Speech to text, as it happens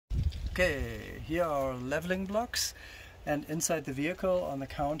Okay, here are leveling blocks, and inside the vehicle on the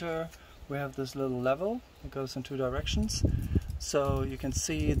counter we have this little level. It goes in two directions. So you can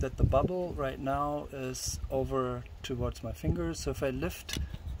see that the bubble right now is over towards my fingers. So if I lift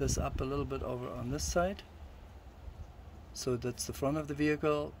this up a little bit over on this side, so that's the front of the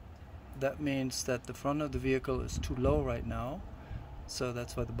vehicle, that means that the front of the vehicle is too low right now. So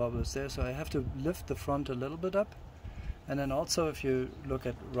that's why the bubble is there. So I have to lift the front a little bit up. And then also if you look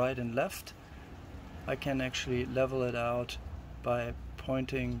at right and left, I can actually level it out by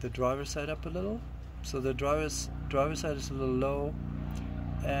pointing the driver's side up a little. So the driver's side is a little low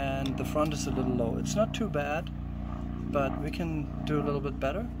and the front is a little low. It's not too bad, but we can do a little bit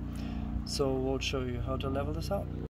better. So we'll show you how to level this out.